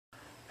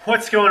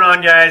What's going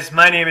on, guys?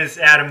 My name is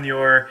Adam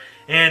Dior,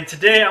 and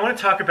today I want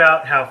to talk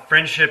about how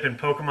friendship in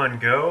Pokemon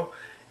Go,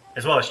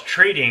 as well as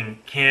trading,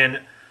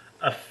 can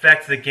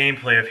affect the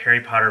gameplay of Harry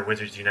Potter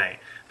Wizards Unite.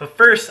 But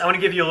first, I want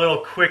to give you a little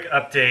quick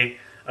update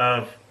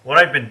of what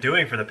I've been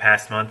doing for the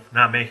past month,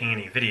 not making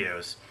any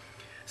videos.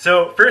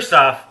 So first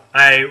off,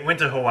 I went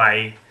to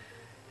Hawaii,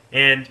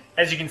 and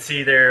as you can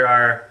see, there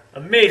are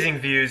amazing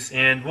views,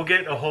 and we'll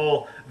get a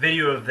whole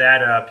video of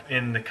that up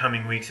in the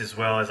coming weeks as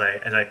well as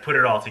I put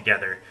it all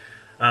together.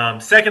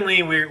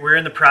 Secondly, we're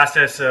in the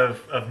process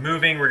of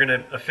moving. We're going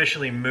to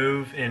officially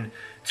move in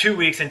 2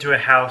 weeks into a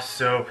house,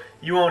 so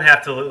you won't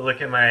have to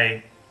look at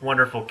my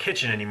wonderful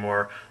kitchen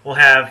anymore. We'll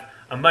have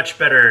a much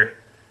better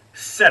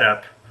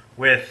setup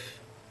with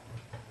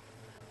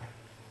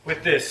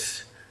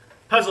this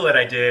puzzle that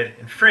I did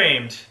and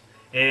framed,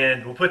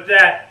 and we'll put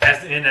that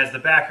as the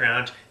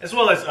background, as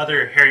well as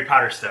other Harry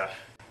Potter stuff.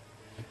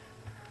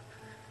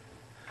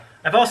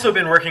 I've also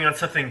been working on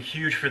something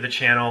huge for the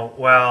channel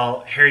while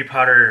Harry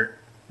Potter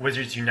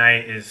Wizards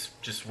Unite is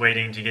just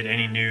waiting to get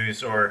any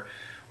news or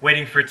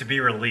waiting for it to be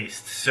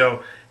released.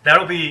 So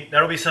that'll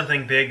be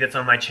something big that's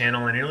on my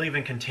channel, and it'll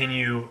even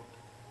continue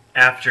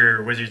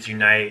after Wizards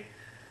Unite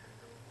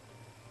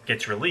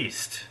gets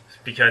released,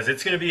 because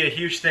it's going to be a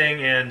huge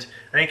thing, and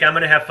I think I'm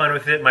going to have fun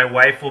with it. My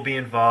wife will be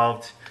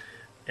involved,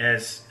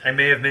 as I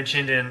may have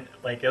mentioned in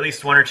like at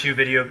least one or two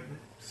videos.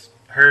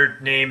 Her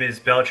name is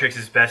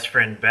Bellatrix's best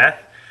friend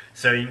Beth,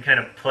 so you can kind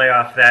of play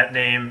off that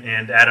name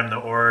and Adam the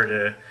Or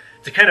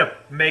to kind of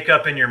make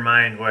up in your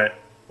mind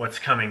what's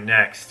coming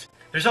next.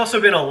 There's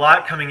also been a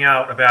lot coming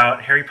out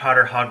about Harry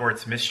Potter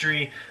Hogwarts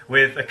Mystery,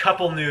 with a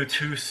couple new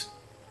Too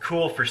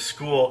Cool for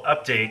School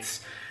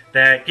updates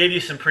that gave you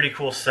some pretty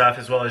cool stuff,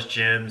 as well as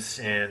gems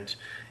and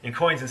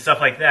coins and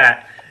stuff like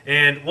that.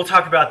 And we'll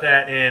talk about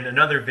that in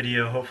another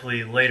video,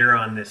 hopefully later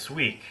on this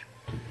week.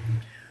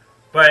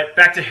 But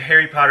back to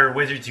Harry Potter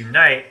Wizards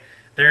Unite,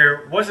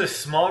 there was a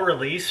small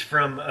release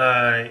from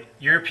a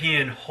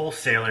European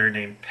wholesaler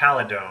named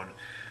Paladone,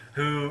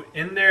 who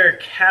in their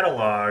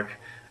catalog,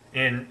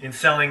 in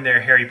selling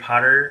their Harry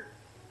Potter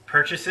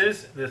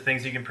purchases, the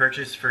things you can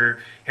purchase for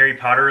Harry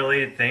Potter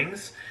related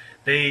things,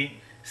 they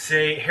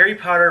say Harry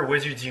Potter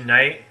Wizards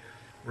Unite,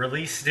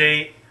 release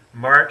date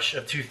March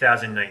of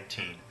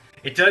 2019.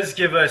 It does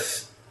give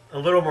us a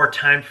little more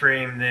time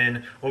frame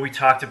than what we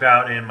talked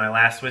about in my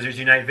last Wizards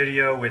Unite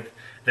video with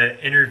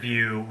the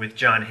interview with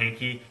John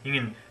Hankey. You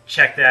can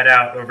check that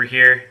out over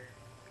here,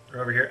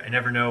 or over here. I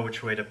never know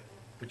which way to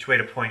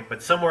point,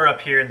 but somewhere up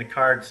here in the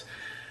cards.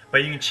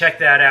 But you can check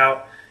that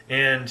out.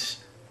 And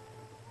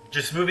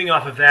just moving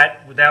off of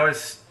that,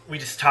 we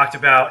just talked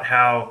about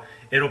how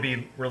it'll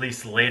be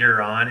released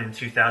later on in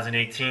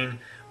 2018,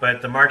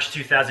 but the March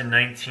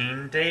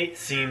 2019 date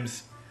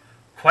seems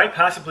quite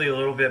possibly a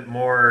little bit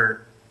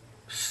more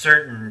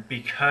certain,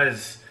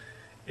 because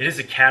it is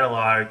a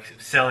catalog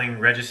selling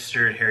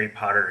registered Harry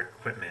Potter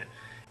equipment.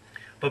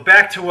 But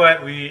back to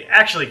what we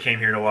actually came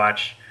here to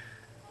watch.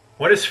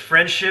 What does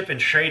friendship and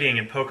trading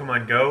in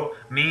Pokemon Go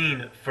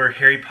mean for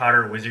Harry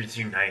Potter Wizards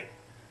Unite?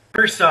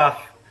 First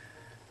off,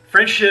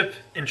 friendship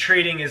and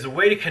trading is a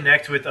way to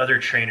connect with other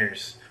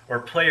trainers or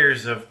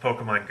players of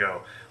Pokemon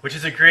Go, which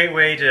is a great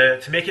way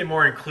to make it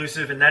more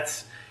inclusive, and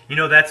that's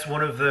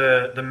one of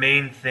the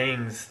main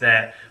things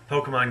that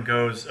Pokemon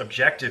Go's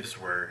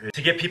objectives were,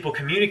 to get people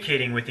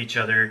communicating with each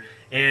other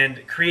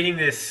and creating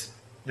this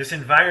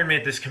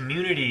environment, this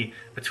community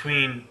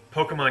between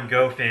Pokemon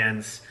Go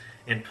fans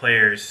and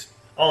players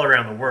all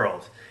around the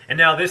world. And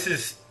now this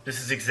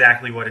is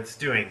exactly what it's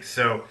doing.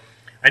 So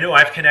I know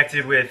I've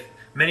connected with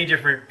many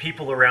different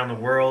people around the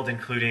world,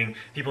 including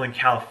people in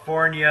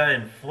California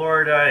and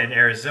Florida and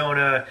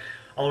Arizona,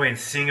 all the way in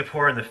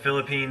Singapore and the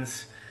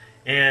Philippines.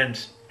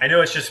 And I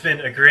know it's just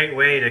been a great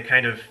way to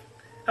kind of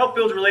help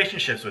build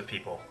relationships with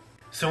people.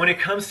 So when it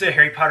comes to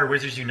Harry Potter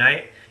Wizards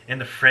Unite and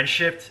the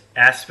friendship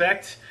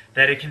aspect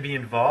that it can be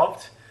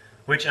involved,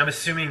 which I'm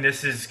assuming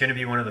this is going to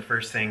be one of the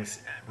first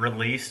things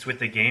released with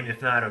the game,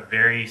 if not a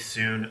very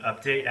soon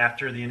update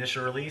after the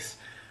initial release,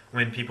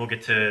 when people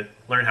get to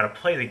learn how to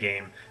play the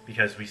game,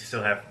 because we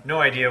still have no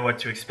idea what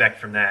to expect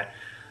from that.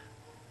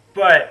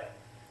 But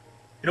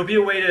it'll be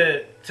a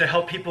way to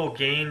help people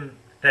gain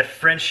that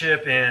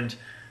friendship and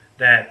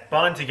that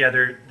bond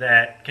together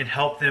that can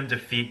help them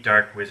defeat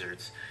dark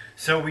wizards.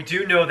 So we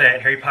do know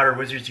that Harry Potter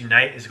Wizards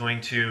Unite is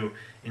going to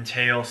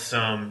entail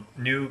some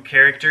new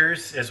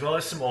characters as well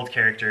as some old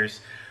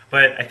characters,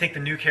 but I think the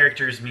new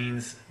characters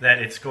means that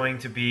it's going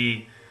to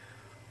be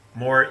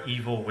more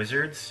evil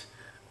wizards.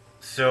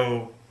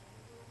 So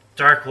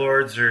Dark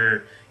Lords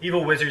or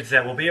evil wizards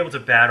that we'll be able to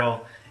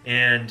battle,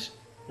 and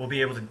we'll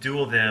be able to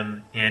duel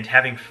them, and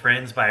having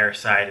friends by our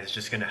side is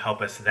just going to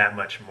help us that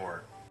much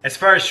more. As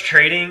far as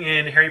trading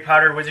in Harry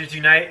Potter Wizards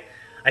Unite,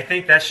 I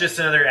think that's just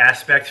another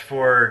aspect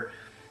for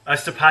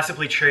us to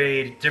possibly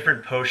trade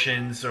different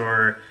potions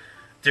or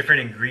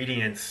different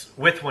ingredients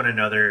with one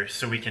another,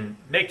 so we can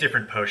make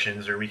different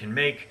potions, or we can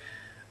make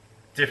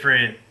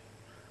different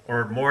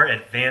or more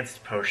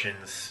advanced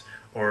potions,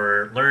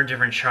 or learn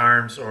different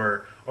charms,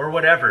 or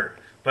whatever.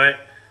 But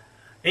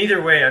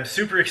Either way, I'm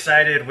super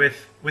excited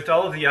with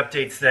all of the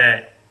updates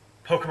that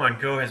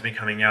Pokemon Go has been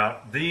coming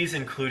out. These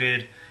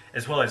included,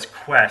 as well as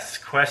quests.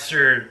 Quests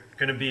are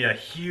going to be a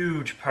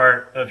huge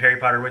part of Harry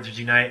Potter Wizards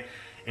Unite,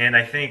 and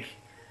I think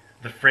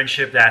the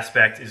friendship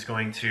aspect is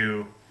going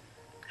to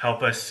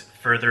help us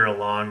further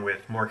along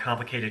with more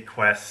complicated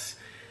quests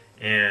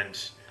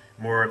and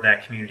more of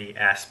that community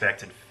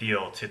aspect and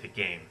feel to the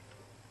game.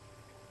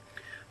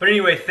 But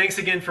anyway, thanks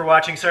again for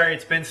watching. Sorry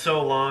it's been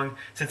so long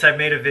since I've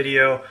made a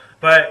video,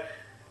 but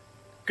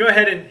go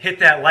ahead and hit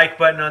that like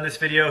button on this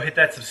video, hit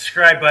that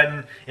subscribe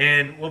button,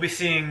 and we'll be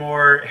seeing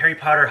more Harry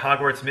Potter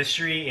Hogwarts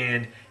Mystery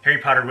and Harry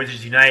Potter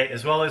Wizards Unite,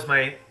 as well as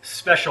my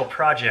special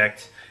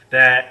project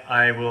that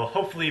I will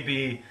hopefully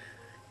be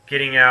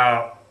getting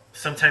out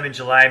sometime in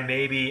July,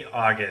 maybe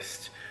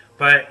August.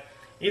 But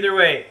either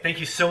way, thank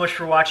you so much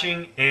for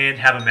watching, and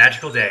have a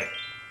magical day.